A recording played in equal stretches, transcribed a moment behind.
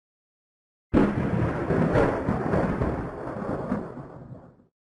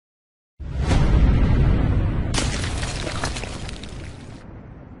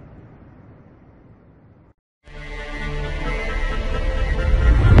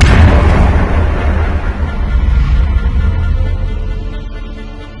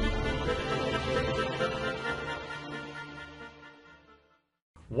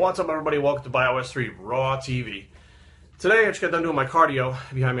What's up, everybody? Welcome to Bios3 Raw TV. Today, I just got done doing my cardio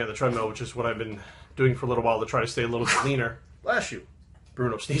behind me on the treadmill, which is what I've been doing for a little while to try to stay a little bit leaner. Bless you.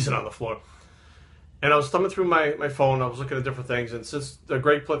 Bruno sneezing on the floor. And I was thumbing through my phone. I was looking at different things. And since the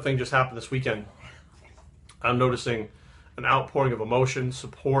Great Plitt thing just happened this weekend, I'm noticing an outpouring of emotion,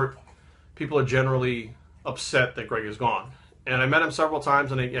 support. People are generally upset that Greg is gone. And I met him several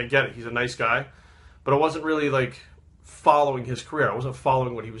times, and I get it. He's a nice guy. But I wasn't really, following his career. I wasn't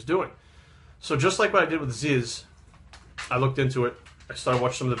following what he was doing. So just like what I did with Ziz, I looked into it. I started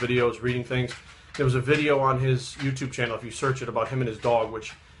watching some of the videos, reading things. There was a video on his YouTube channel, if you search it, about him and his dog,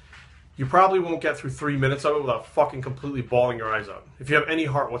 which you probably won't get through 3 minutes of it without fucking completely bawling your eyes out. If you have any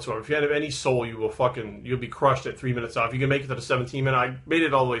heart whatsoever, if you have any soul, you'll be crushed at 3 minutes out. If you can make it to the 17 minute, I made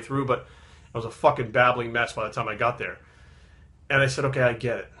it all the way through, but I was a fucking babbling mess by the time I got there. And I said, okay, I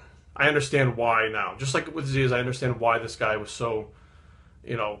get it. I understand why now. Just like with Ziz, I understand why this guy was so,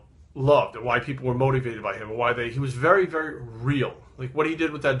 loved, and why people were motivated by him, and why he was very, very real. Like, what he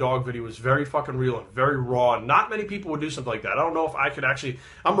did with that dog video was very fucking real and very raw. Not many people would do something like that. I don't know if I could actually,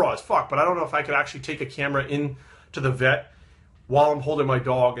 I'm raw as fuck, but I don't know if I could actually take a camera in to the vet while I'm holding my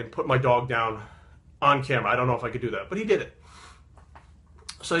dog and put my dog down on camera. I don't know if I could do that, but he did it.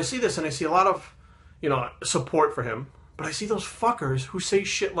 So I see this, and I see a lot of, support for him. But I see those fuckers who say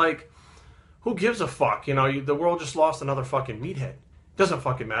shit like, who gives a fuck? The world just lost another fucking meathead. Doesn't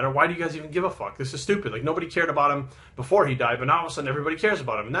fucking matter. Why do you guys even give a fuck? This is stupid. Like, nobody cared about him before he died, but now all of a sudden everybody cares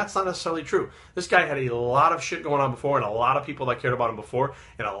about him. And that's not necessarily true. This guy had a lot of shit going on before, and a lot of people that cared about him before,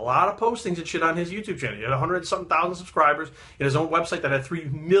 and a lot of postings and shit on his YouTube channel. He had 100-something thousand subscribers, in his own website that had 3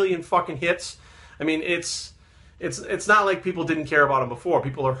 million fucking hits. I mean, it's not like people didn't care about him before.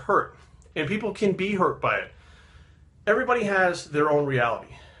 People are hurt. And people can be hurt by it. Everybody has their own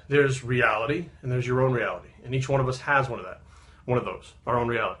reality. There's reality, and there's your own reality. And each one of us has one of those, our own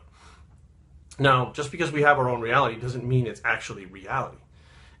reality. Now, just because we have our own reality doesn't mean it's actually reality.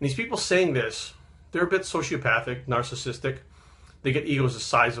 And these people saying this, they're a bit sociopathic, narcissistic. They get egos the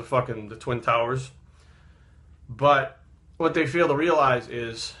size of fucking the Twin Towers. But what they fail to realize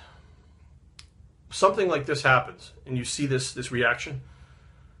is something like this happens, and you see this reaction.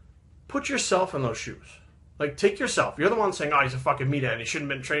 Put yourself in those shoes. Like, take yourself. You're the one saying, oh, he's a fucking meathead. He shouldn't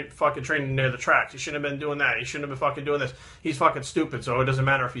have been fucking training near the tracks. He shouldn't have been doing that. He shouldn't have been fucking doing this. He's fucking stupid, so it doesn't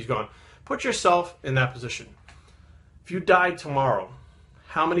matter if he's gone. Put yourself in that position. If you died tomorrow,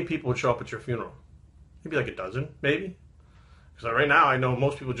 how many people would show up at your funeral? Maybe like a dozen, maybe? Because right now, I know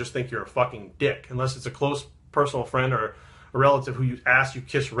most people just think you're a fucking dick. Unless it's a close personal friend or a relative who you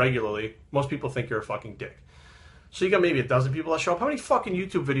kiss regularly, most people think you're a fucking dick. So you got maybe a dozen people that show up. How many fucking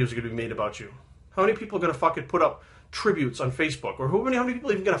YouTube videos are going to be made about you? How many people are going to fucking put up tributes on Facebook? Or how many people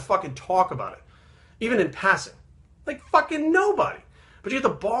are even going to fucking talk about it? Even in passing. Like, fucking nobody. But you have the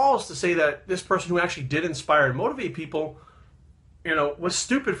balls to say that this person who actually did inspire and motivate people, was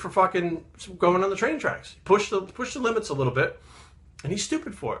stupid for fucking going on the train tracks. Push the limits a little bit, and he's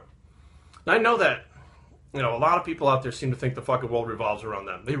stupid for it. And I know that, a lot of people out there seem to think the fucking world revolves around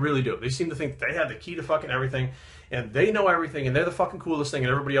them. They really do. They seem to think they have the key to fucking everything, and they know everything, and they're the fucking coolest thing,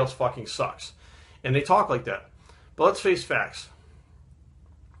 and everybody else fucking sucks. And they talk like that. But let's face facts.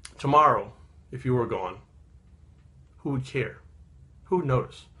 Tomorrow, if you were gone, who would care? Who would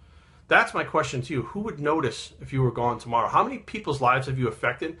notice? That's my question to you. Who would notice if you were gone tomorrow? How many people's lives have you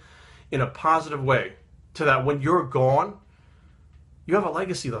affected in a positive way to that when you're gone, you have a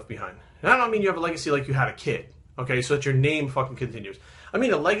legacy left behind? And I don't mean you have a legacy like you had a kid, okay, so that your name fucking continues. I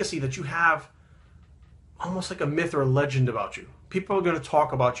mean a legacy that you have almost like a myth or a legend about you. People are going to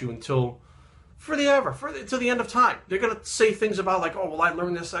talk about you until the end of time. They're going to say things about like, oh, well, I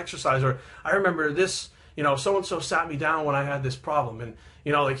learned this exercise, or I remember this, so-and-so sat me down when I had this problem, and,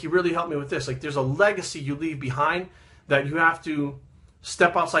 he really helped me with this. Like, there's a legacy you leave behind that you have to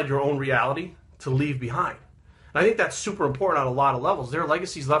step outside your own reality to leave behind. And I think that's super important on a lot of levels. There are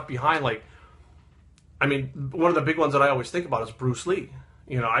legacies left behind, one of the big ones that I always think about is Bruce Lee.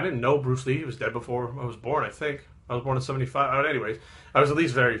 I didn't know Bruce Lee. He was dead before I was born, I think. I was born in 75. Anyways, I was at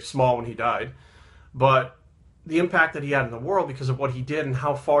least very small when he died. But the impact that he had in the world because of what he did and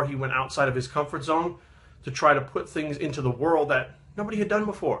how far he went outside of his comfort zone to try to put things into the world that nobody had done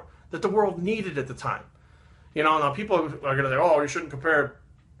before, that the world needed at the time. Now people are going to say, oh, you shouldn't compare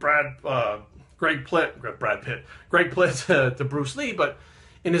Greg Plitt to Bruce Lee, but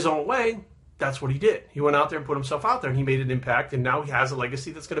in his own way, that's what he did. He went out there and put himself out there, and he made an impact, and now he has a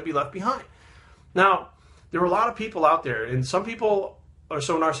legacy that's going to be left behind. Now, there are a lot of people out there, and some people are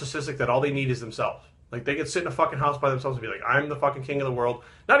so narcissistic that all they need is themselves. Like, they could sit in a fucking house by themselves and be like, I'm the fucking king of the world.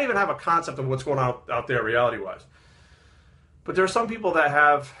 Not even have a concept of what's going on out there reality-wise. But there are some people that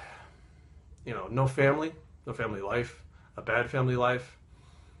have, no family life, a bad family life.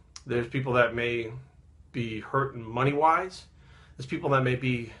 There's people that may be hurt money-wise. There's people that may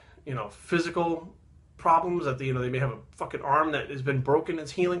be, physical problems, that they may have a fucking arm that has been broken,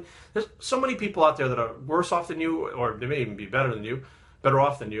 it's healing. There's so many people out there that are worse off than you, or they may even be better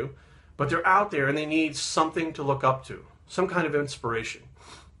off than you, but they're out there and they need something to look up to, some kind of inspiration.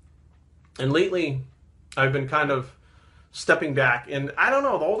 And lately, I've been kind of stepping back, and I don't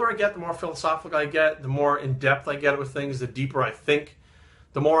know, the older I get, the more philosophical I get, the more in-depth I get with things, the deeper I think,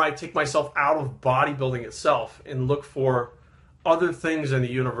 the more I take myself out of bodybuilding itself and look for other things in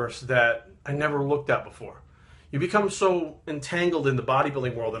the universe that I never looked at before. You become so entangled in the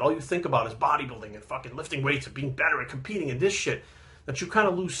bodybuilding world that all you think about is bodybuilding and fucking lifting weights and being better and competing and this shit, that you kind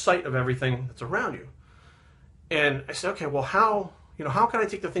of lose sight of everything that's around you. And I said, okay, well, how can I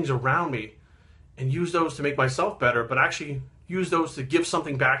take the things around me and use those to make myself better, but actually use those to give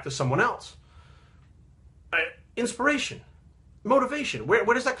something back to someone else? Inspiration, motivation. Where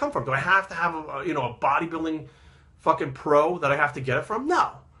does that come from? Do I have to have a bodybuilding fucking pro that I have to get it from?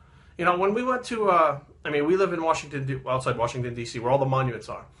 No. When we went to, we live in outside Washington, D.C., where all the monuments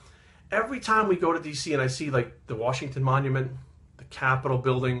are. Every time we go to D.C. and I see, like, the Washington Monument, the Capitol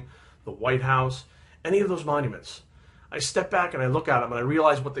Building, the White House, any of those monuments, I step back and I look at them and I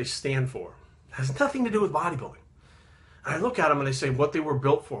realize what they stand for. It has nothing to do with bodybuilding. And I look at them and I say what they were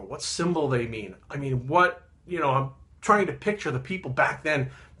built for, what symbol they mean. I'm trying to picture the people back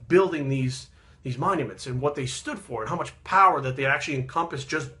then building these monuments and what they stood for and how much power that they actually encompass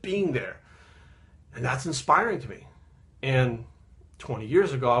just being there. And that's inspiring to me. And 20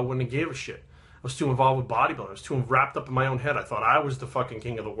 years ago, I wouldn't have gave a shit. I was too involved with bodybuilding. I was too wrapped up in my own head. I thought I was the fucking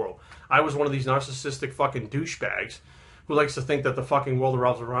king of the world. I was one of these narcissistic fucking douchebags who likes to think that the fucking world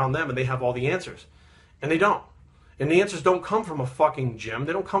revolves around them and they have all the answers. And they don't. And the answers don't come from a fucking gym.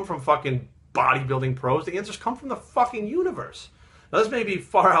 They don't come from fucking bodybuilding pros. The answers come from the fucking universe. Now, this may be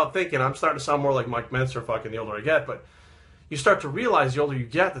far out thinking. I'm starting to sound more like Mike Menzer fucking the older I get, but you start to realize the older you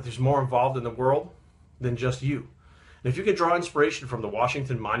get that there's more involved in the world than just you. And if you could draw inspiration from the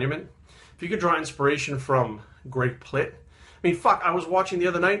Washington Monument, if you could draw inspiration from Greg Plitt, I was watching the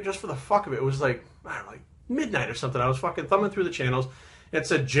other night just for the fuck of it. It was like midnight or something. I was fucking thumbing through the channels, and it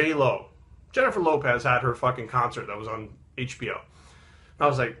said J-Lo. Jennifer Lopez had her fucking concert that was on HBO. And I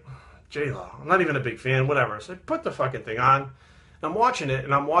was like, J-Lo, I'm not even a big fan, whatever. So I put the fucking thing on, and I'm watching it,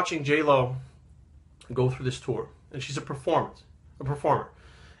 and I'm watching J-Lo go through this tour. And she's a performer.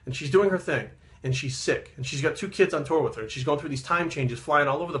 And she's doing her thing. And she's sick. And she's got 2 kids on tour with her. And she's going through these time changes, flying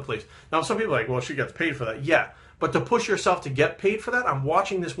all over the place. Now, some people are like, well, she gets paid for that. Yeah. But to push yourself to get paid for that, I'm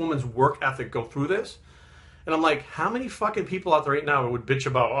watching this woman's work ethic go through this. And I'm like, how many fucking people out there right now would bitch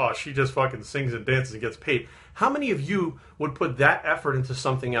about, oh, she just fucking sings and dances and gets paid? How many of you would put that effort into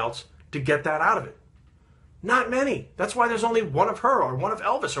something else to get that out of it? Not many. That's why there's only one of her or one of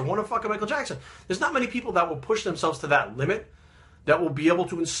Elvis or one of fucking Michael Jackson. There's not many people that will push themselves to that limit that will be able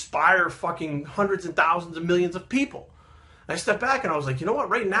to inspire fucking hundreds and thousands and millions of people. I stepped back and I was like, you know what?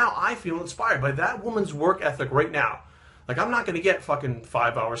 Right now I feel inspired by that woman's work ethic right now. Like, I'm not going to get fucking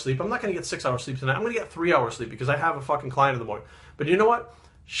 5 hours sleep. I'm not going to get 6 hours sleep tonight. I'm going to get 3 hours sleep because I have a fucking client in the morning. But you know what?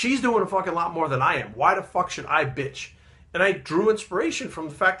 She's doing a fucking lot more than I am. Why the fuck should I bitch? And I drew inspiration from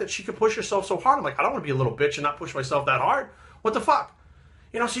the fact that she could push herself so hard. I'm like, I don't want to be a little bitch and not push myself that hard. What the fuck?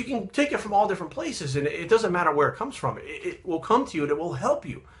 So you can take it from all different places, and it doesn't matter where it comes from. It will come to you, and it will help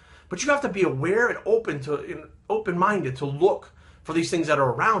you. But you have to be aware and open-minded to look for these things that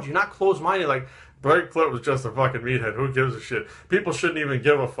are around you, not closed-minded like, Greg Plitt was just a fucking meathead. Who gives a shit? People shouldn't even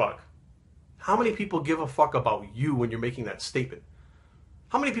give a fuck. How many people give a fuck about you when you're making that statement?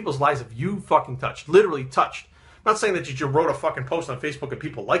 How many people's lives have you fucking touched? Literally touched. I'm not saying that you just wrote a fucking post on Facebook and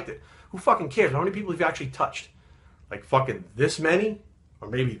people liked it. Who fucking cares? How many people have you actually touched? Like fucking this many? Or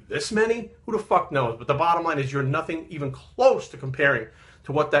maybe this many? Who the fuck knows? But the bottom line is you're nothing even close to comparing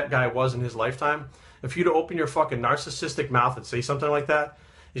to what that guy was in his lifetime. If you to open your fucking narcissistic mouth and say something like that,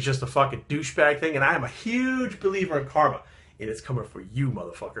 it's just a fucking douchebag thing. And I am a huge believer in karma. And it's coming for you,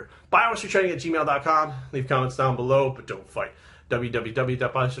 motherfucker. Biowestertraining@gmail.com. Leave comments down below, but don't fight.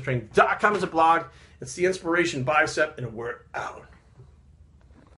 www.biowestertraining.com is a blog. It's the Inspiration Bicep, and we're out.